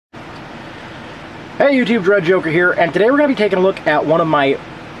Hey YouTube, Dread Joker here, and today we're going to be taking a look at one of my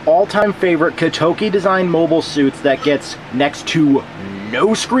all-time favorite Kotoki design mobile suits that gets next to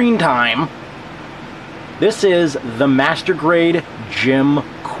no screen time. This is the Master Grade Gym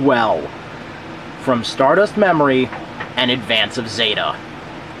Quel from Stardust Memory and Advance of Zeta.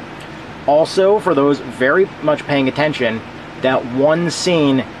 Also, for those very much paying attention, that one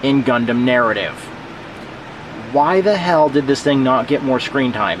scene in Gundam Narrative. Why the hell did this thing not get more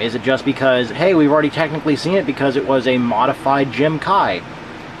screen time? Is it just because, hey, we've already technically seen it because it was a modified Gym Kai?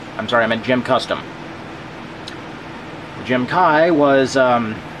 I'm sorry, I meant Gym Custom. The Gym Kai was,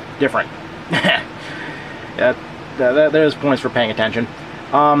 different. There's points for paying attention.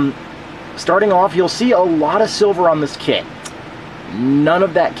 Starting off, you'll see a lot of silver on this kit. None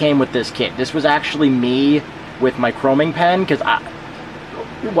of that came with this kit. This was actually me with my chroming pen, because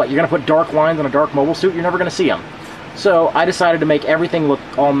what, you're going to put dark lines on a dark mobile suit? You're never going to see them. So I decided to make everything look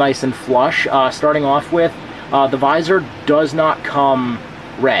all nice and flush. Starting off with, the visor does not come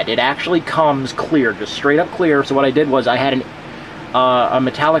red. It actually comes clear, just straight up clear. So what I did was I had a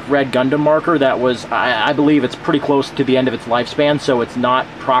metallic red Gundam marker that was, I believe it's pretty close to the end of its lifespan, so it's not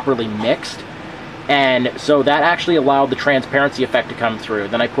properly mixed. And so that actually allowed the transparency effect to come through.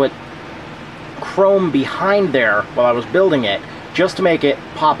 Then I put chrome behind there while I was building it, just to make it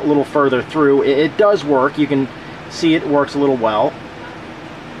pop a little further through. It does work. You can see it works a little well.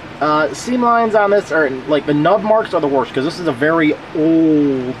 Seam lines on this are, like, the nub marks are the worst, because this is a very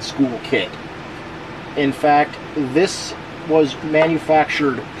old school kit. In fact, this was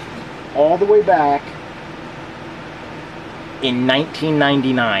manufactured all the way back in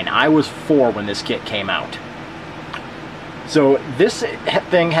 1999. I was 4 when this kit came out. So this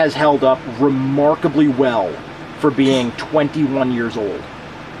thing has held up remarkably well for being 21 years old.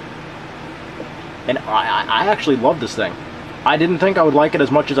 And I actually love this thing. I didn't think I would like it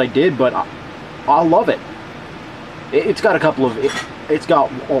as much as I did, but I love it. It's got a couple of... It's got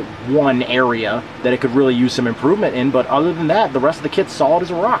one area that it could really use some improvement in, but other than that, the rest of the kit's solid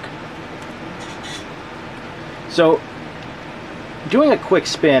as a rock. So, doing a quick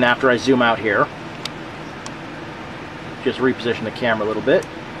spin after I zoom out here. Just reposition the camera a little bit.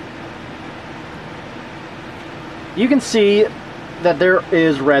 You can see that there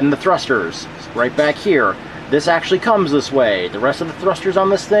is red in the thrusters, right back here. This actually comes this way. The rest of the thrusters on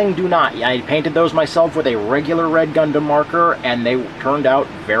this thing do not. I painted those myself with a regular red Gundam marker, and they turned out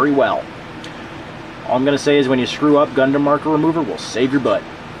very well. All I'm going to say is when you screw up, Gundam marker remover will save your butt.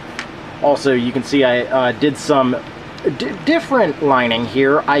 Also, you can see I did some different lining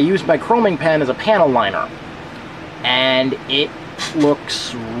here. I used my chroming pen as a panel liner, and it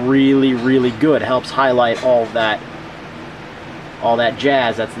looks really, really good. Helps highlight all that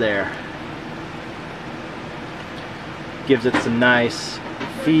jazz that's there. Gives it some nice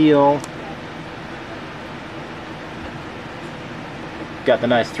feel. Got the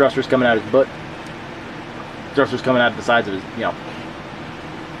nice thrusters coming out of his butt. Thrusters coming out of the sides of his, you know.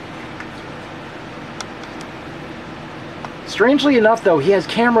 Strangely enough, though, he has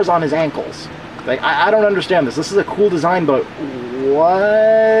cameras on his ankles. Like, I don't understand this. This is a cool design, but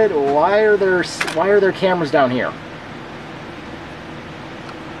what? Why are there cameras down here?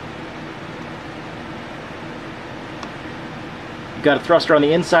 You've got a thruster on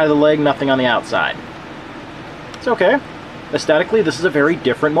the inside of the leg, nothing on the outside. It's okay. Aesthetically, this is a very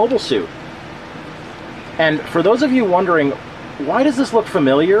different mobile suit. And for those of you wondering, why does this look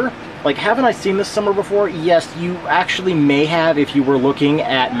familiar? Like, haven't I seen this somewhere before? Yes, you actually may have if you were looking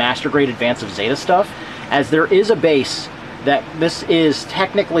at Master Grade Advance of Zeta stuff, as there is a base that this is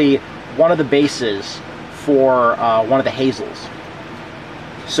technically one of the bases for one of the Hazels.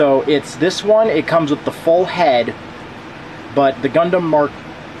 So it's this one, it comes with the full head, but the Gundam Mark...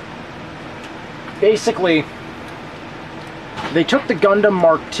 Basically, they took the Gundam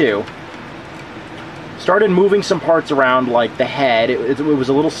Mark II, started moving some parts around, like the head. It was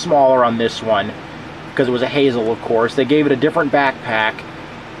a little smaller on this one, because it was a Hazel, of course. They gave it a different backpack.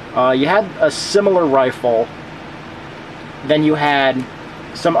 You had a similar rifle. Then you had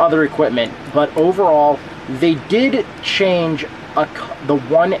some other equipment. But overall, they did change the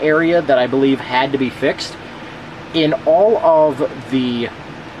one area that I believe had to be fixed. In all of the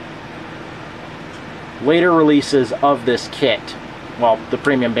later releases of this kit, well, the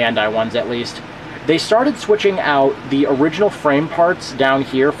premium Bandai ones at least, they started switching out the original frame parts down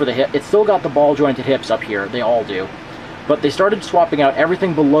here for the hip. It's still got the ball jointed hips up here, they all do. But they started swapping out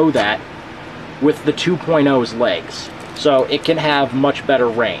everything below that with the 2.0's legs, so it can have much better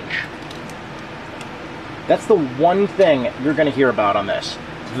range. That's the one thing you're going to hear about on this.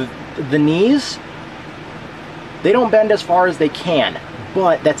 The knees, they don't bend as far as they can,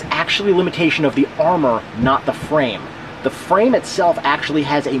 but that's actually a limitation of the armor, not the frame. The frame itself actually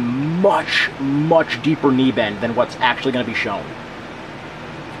has a much, much deeper knee bend than what's actually going to be shown.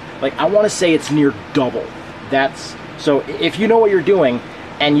 Like, I want to say it's near double. That's, so if you know what you're doing,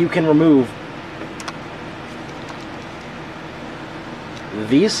 and you can remove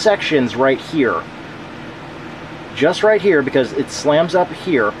these sections right here, just right here, because it slams up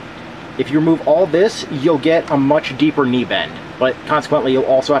here, if you remove all this, you'll get a much deeper knee bend. But consequently, you'll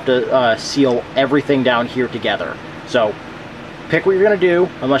also have to seal everything down here together. So, pick what you're going to do,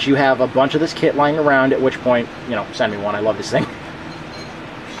 unless you have a bunch of this kit lying around, at which point, you know, send me one. I love this thing.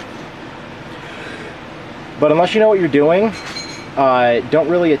 But unless you know what you're doing, don't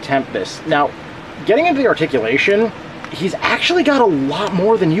really attempt this. Now, getting into the articulation, he's actually got a lot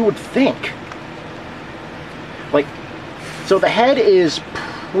more than you would think. Like, so the head is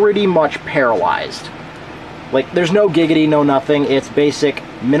pretty much paralyzed. Like, there's no giggity, no nothing. It's basic,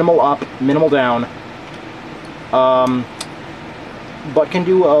 minimal up, minimal down. But can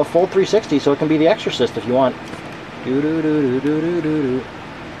do a full 360, so it can be the Exorcist if you want.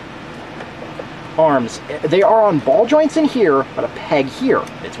 Arms. They are on ball joints in here, but a peg here.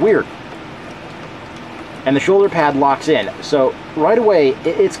 It's weird. And the shoulder pad locks in. So, right away,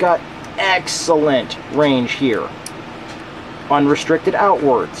 it's got excellent range here. Unrestricted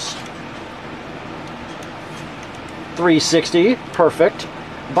outwards. 360, perfect.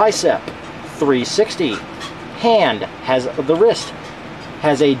 Bicep, 360. Hand has the wrist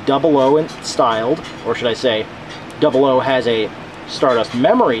has a 00 styled, or should I say, 00 has a Stardust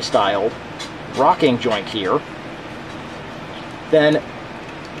Memory styled rocking joint here. Then,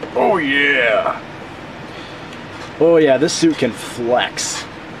 oh yeah, this suit can flex.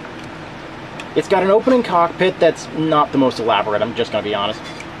 It's got an opening cockpit that's not the most elaborate, I'm just gonna be honest.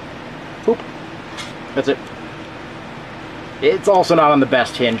 Boop. That's it. It's also not on the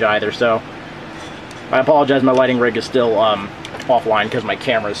best hinge either, so I apologize, my lighting rig is still offline because my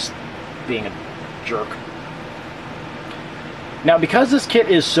camera's being a jerk. Now, because this kit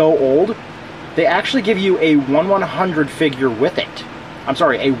is so old, they actually give you a 1/100 figure with it. I'm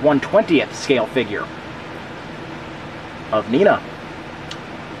sorry, a 1/20th scale figure of Nina.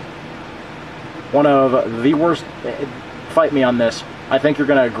 One of the worst, fight me on this, I think you're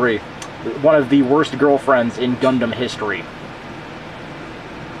going to agree, one of the worst girlfriends in Gundam history.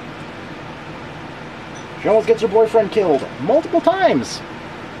 She almost gets her boyfriend killed multiple times.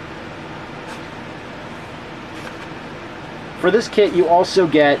 For this kit, you also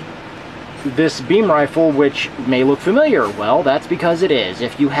get this beam rifle, which may look familiar. Well, that's because it is.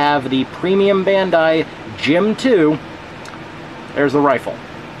 If you have the premium Bandai Gym 2, there's the rifle.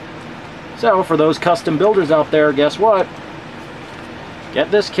 So, for those custom builders out there, guess what?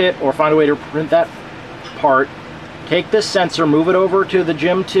 Get this kit, or find a way to print that part. Take this sensor, move it over to the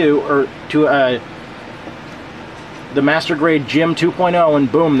Gym 2, or to the Master Grade Gym 2.0, and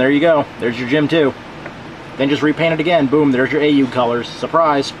boom, there you go. There's your Gym 2. Then just repaint it again. Boom, there's your AU colors.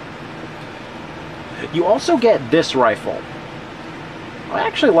 Surprise. You also get this rifle. I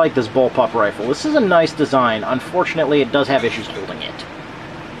actually like this bullpup rifle. This is a nice design. Unfortunately, it does have issues holding it.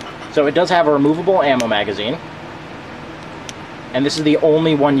 So it does have a removable ammo magazine. And this is the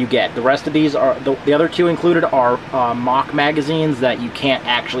only one you get. The rest of these are, the other two included are mock magazines that you can't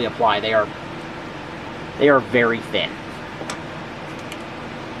actually apply. They are very thin.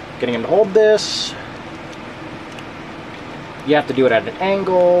 Getting him to hold this. You have to do it at an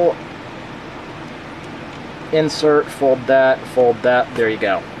angle. Insert, fold that, there you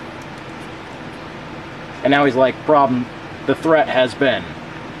go. And now he's like, problem, the threat has been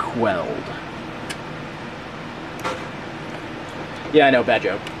quelled. Yeah, I know, bad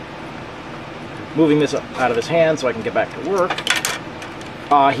joke. Moving this out of his hand so I can get back to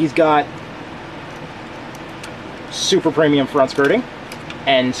work. He's got super premium front skirting,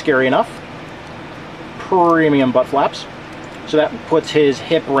 and scary enough, premium butt flaps. So that puts his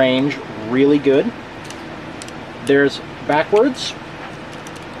hip range really good. There's backwards.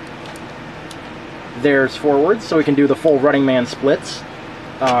 There's forwards, so we can do the full Running Man splits.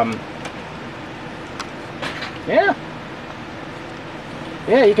 Yeah.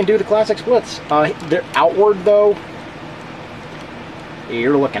 Yeah, you can do the classic splits. They're outward, though.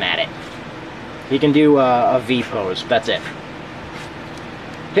 You're looking at it. He can do a V pose. That's it.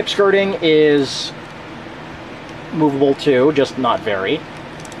 Hip skirting is movable too, just not very.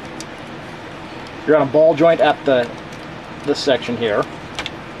 You're on a ball joint at this section here.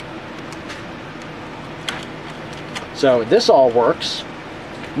 So this all works.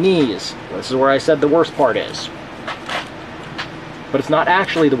 Knees. This is where I said the worst part is. But it's not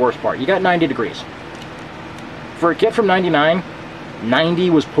actually the worst part. You got 90 degrees. For a kit from 99, 90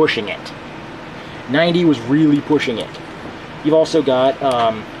 was pushing it. 90 was really pushing it. You've also got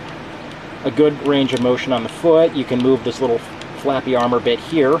a good range of motion on the foot. You can move this little flappy armor bit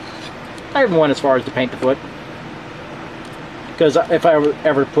here. I haven't went as far as to paint the foot, because if I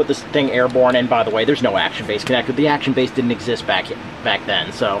ever put this thing airborne, and by the way, there's no action base connected. The action base didn't exist back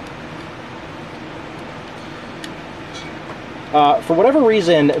then, so. For whatever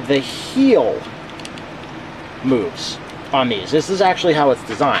reason, the heel moves on these. This is actually how it's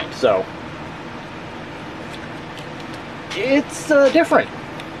designed, so it's different.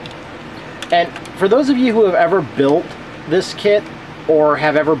 And for those of you who have ever built this kit or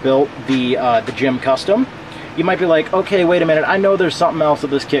have ever built the gym custom, you might be like, okay, wait a minute, I know there's something else that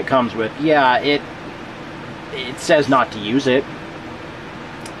this kit comes with. Yeah, it says not to use it.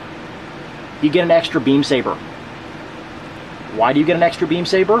 You get an extra beam saber. Why do you get an extra beam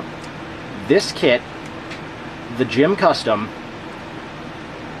saber? This kit, the gym custom,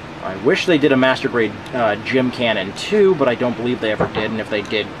 I wish they did a master grade gym cannon too, but I don't believe they ever did, and if they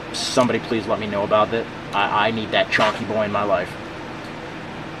did, somebody please let me know about it. I need that chunky boy in my life.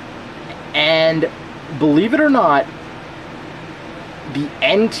 And believe it or not, the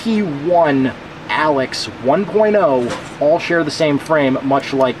NT1 Alex 1.0 all share the same frame,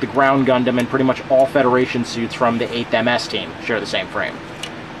 much like the Ground Gundam and pretty much all Federation suits from the 8th MS team share the same frame.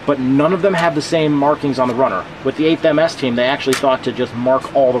 But none of them have the same markings on the runner. With the 8th MS team, they actually thought to just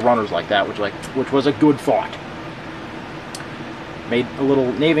mark all the runners like that, which was a good thought. Made a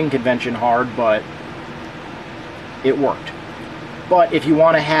little naming convention hard, but it worked. But if you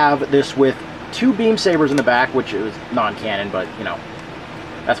want to have this with 2 beam sabers in the back, which is non-canon, but you know,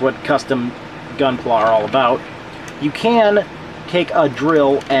 that's what custom Gunpla are all about, you can take a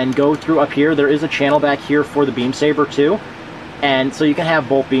drill and go through up here. There is a channel back here for the beam saber too, and so you can have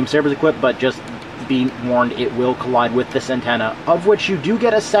both beam sabers equipped, but just be warned, it will collide with this antenna, of which you do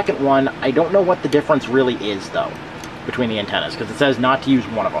get a second one. I don't know what the difference really is though between the antennas, because it says not to use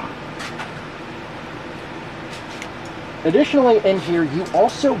one of them. Additionally, in here you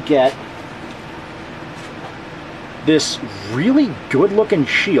also get this really good looking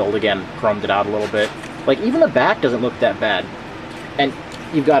shield. Again, chromed it out a little bit. Like, even the back doesn't look that bad. And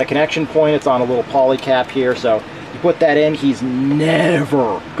you've got a connection point. It's on a little poly cap here, so you put that in, he's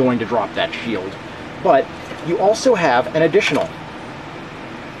never going to drop that shield. But you also have an additional.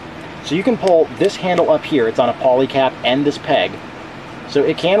 So you can pull this handle up here. It's on a poly cap and this peg. So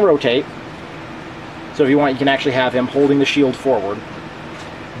it can rotate. So if you want, you can actually have him holding the shield forward.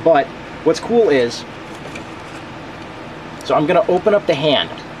 But what's cool is, so I'm going to open up the hand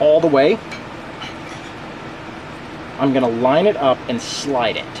all the way. I'm going to line it up and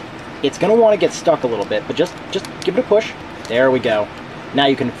slide it. It's going to want to get stuck a little bit, but just give it a push. There we go. Now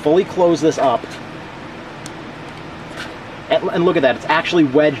you can fully close this up. And look at that, it's actually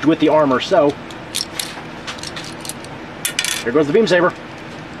wedged with the armor, so here goes the beam saber.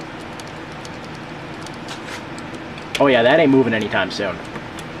 Oh yeah, that ain't moving anytime soon.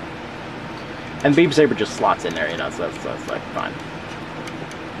 And beam saber just slots in there, you know, so that's like fine.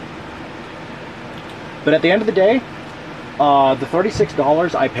 But at the end of the day, the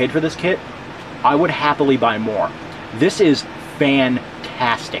 $36 I paid for this kit, I would happily buy more. This is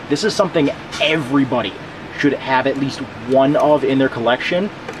fantastic. This is something everybody should have at least one of in their collection.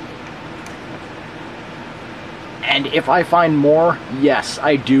 And if I find more, yes,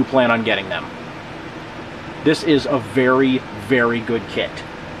 I do plan on getting them. This is a very, very good kit.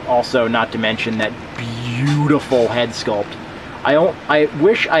 Also, not to mention that beautiful head sculpt. I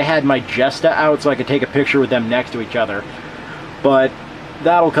wish I had my Jesta out so I could take a picture with them next to each other. But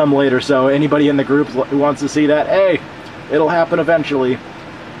that'll come later, so anybody in the group who wants to see that, hey, it'll happen eventually.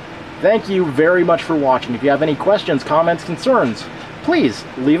 Thank you very much for watching. If you have any questions, comments, concerns, please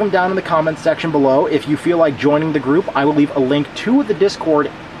leave them down in the comments section below. If you feel like joining the group, I will leave a link to the Discord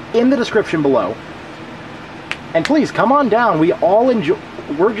in the description below. And please, come on down. We all enjoy...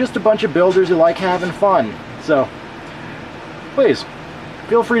 We're just a bunch of builders who like having fun. So, please,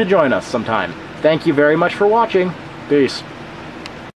 feel free to join us sometime. Thank you very much for watching. Peace.